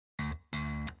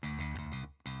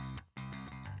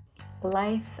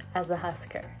Life as a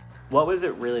Husker. What was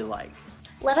it really like?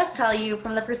 Let us tell you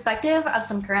from the perspective of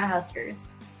some current Huskers.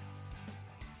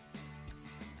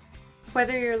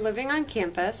 Whether you're living on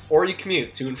campus, or you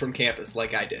commute to and from campus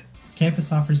like I did.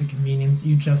 Campus offers a convenience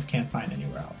you just can't find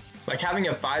anywhere else. Like having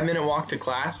a 5-minute walk to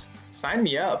class? Sign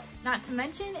me up. Not to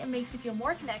mention, it makes you feel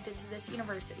more connected to this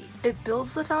university. It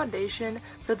builds the foundation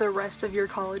for the rest of your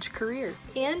college career.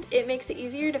 And it makes it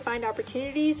easier to find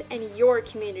opportunities in your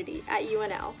community at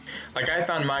UNL. Like I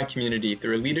found my community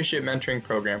through a leadership mentoring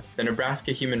program, the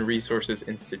Nebraska Human Resources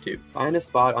Institute. Find a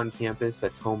spot on campus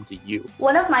that's home to you.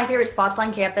 One of my favorite spots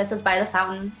on campus is by the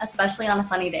fountain, especially on a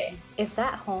sunny day. If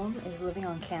that home is living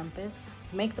on campus,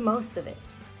 make the most of it.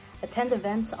 Attend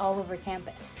events all over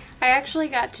campus. I actually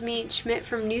got to meet Schmidt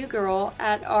from New Girl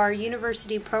at our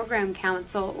University Program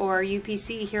Council, or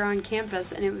UPC, here on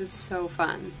campus, and it was so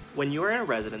fun. When you are in a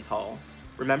residence hall,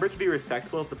 remember to be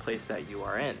respectful of the place that you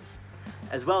are in,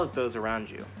 as well as those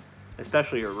around you,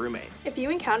 especially your roommate. If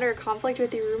you encounter a conflict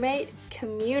with your roommate,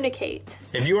 communicate.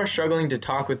 If you are struggling to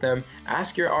talk with them,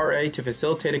 ask your RA to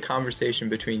facilitate a conversation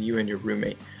between you and your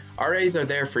roommate. RAs are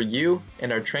there for you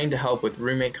and are trained to help with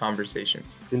roommate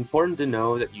conversations. It's important to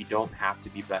know that you don't have to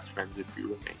be best friends with your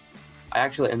roommate. I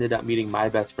actually ended up meeting my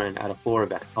best friend at a floor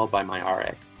event held by my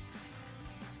RA.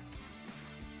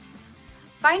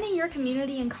 Finding your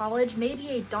community in college may be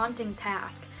a daunting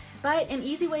task, but an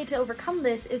easy way to overcome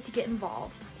this is to get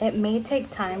involved. It may take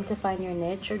time to find your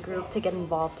niche or group to get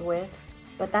involved with,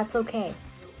 but that's okay.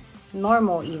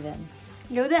 Normal even.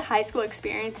 Know that high school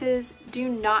experiences do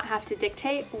not have to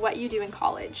dictate what you do in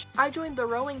college. I joined the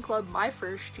rowing club my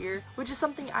first year, which is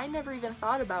something I never even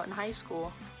thought about in high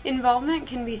school. Involvement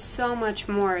can be so much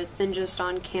more than just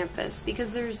on campus,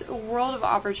 because there's a world of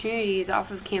opportunities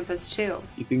off of campus too.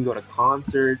 You can go to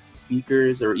concerts,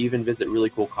 speakers, or even visit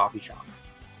really cool coffee shops.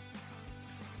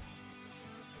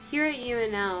 Here at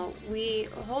UNL, we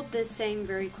hold this saying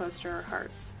very close to our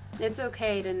hearts. It's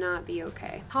okay to not be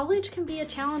okay. College can be a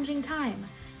challenging time,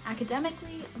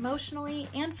 academically, emotionally,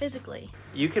 and physically.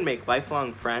 You can make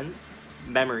lifelong friends,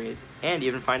 memories, and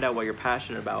even find out what you're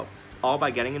passionate about, all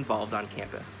by getting involved on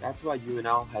campus. That's why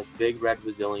UNL has Big Red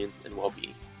Resilience and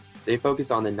Wellbeing. They focus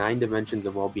on the 9 dimensions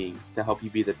of well-being to help you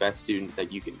be the best student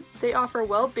that you can be. They offer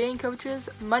well-being coaches,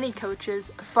 money coaches,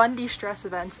 fun de-stress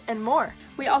events, and more.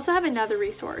 We also have another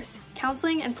resource,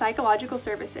 Counseling and Psychological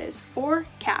Services, or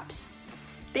CAPS.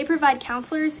 They provide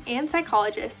counselors and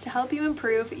psychologists to help you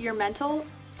improve your mental,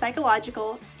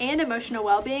 psychological, and emotional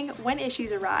well-being when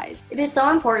issues arise. It is so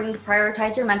important to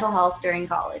prioritize your mental health during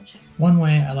college. One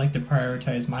way I like to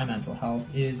prioritize my mental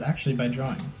health is actually by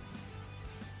drawing.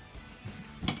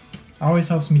 Always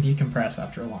helps me decompress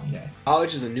after a long day.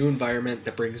 College is a new environment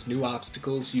that brings new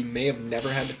obstacles you may have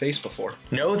never had to face before.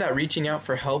 Know that reaching out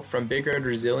for help from Big Red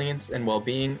Resilience and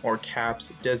Wellbeing, or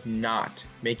CAPS, does not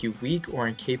make you weak or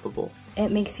incapable. It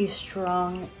makes you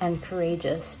strong and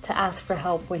courageous to ask for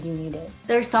help when you need it.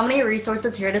 There are so many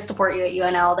resources here to support you at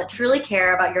UNL that truly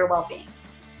care about your well-being.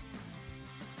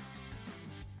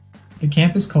 The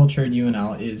campus culture at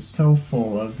UNL is so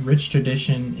full of rich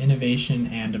tradition, innovation,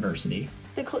 and diversity.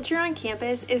 The culture on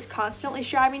campus is constantly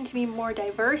striving to be more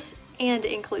diverse and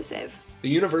inclusive. The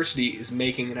university is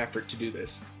making an effort to do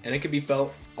this, and it can be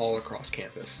felt all across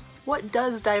campus. What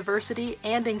does diversity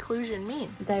and inclusion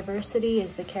mean? Diversity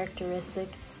is the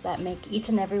characteristics that make each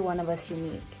and every one of us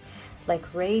unique,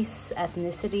 like race,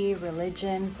 ethnicity,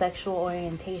 religion, sexual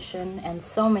orientation, and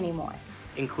so many more.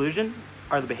 Inclusion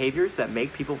are the behaviors that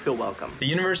make people feel welcome. The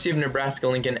University of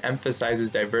Nebraska-Lincoln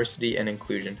emphasizes diversity and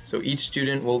inclusion, so each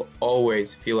student will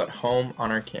always feel at home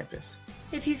on our campus.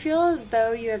 If you feel as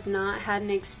though you have not had an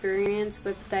experience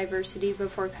with diversity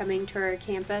before coming to our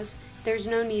campus, there's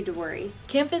no need to worry.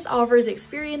 Campus offers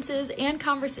experiences and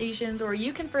conversations where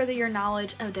you can further your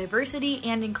knowledge of diversity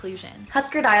and inclusion.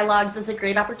 Husker Dialogues is a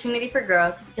great opportunity for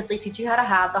growth because they teach you how to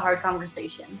have the hard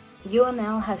conversations.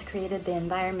 UNL has created the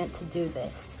environment to do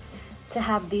this, to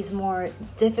have these more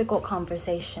difficult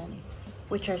conversations,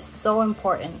 which are so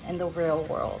important in the real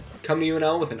world. Come to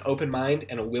UNL with an open mind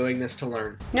and a willingness to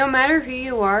learn. No matter who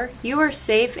you are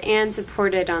safe and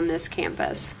supported on this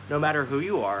campus. No matter who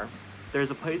you are,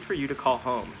 there's a place for you to call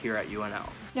home here at UNL.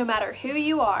 No matter who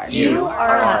you are, you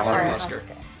are a Husker.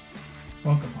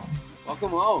 Welcome home. Welcome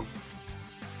home.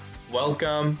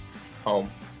 Welcome home.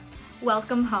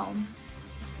 Welcome home.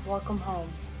 Welcome home.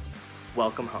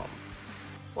 Welcome home.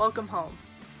 Welcome home.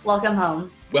 Welcome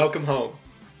home. Welcome home.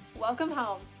 welcome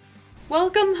home.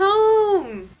 Welcome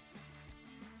home!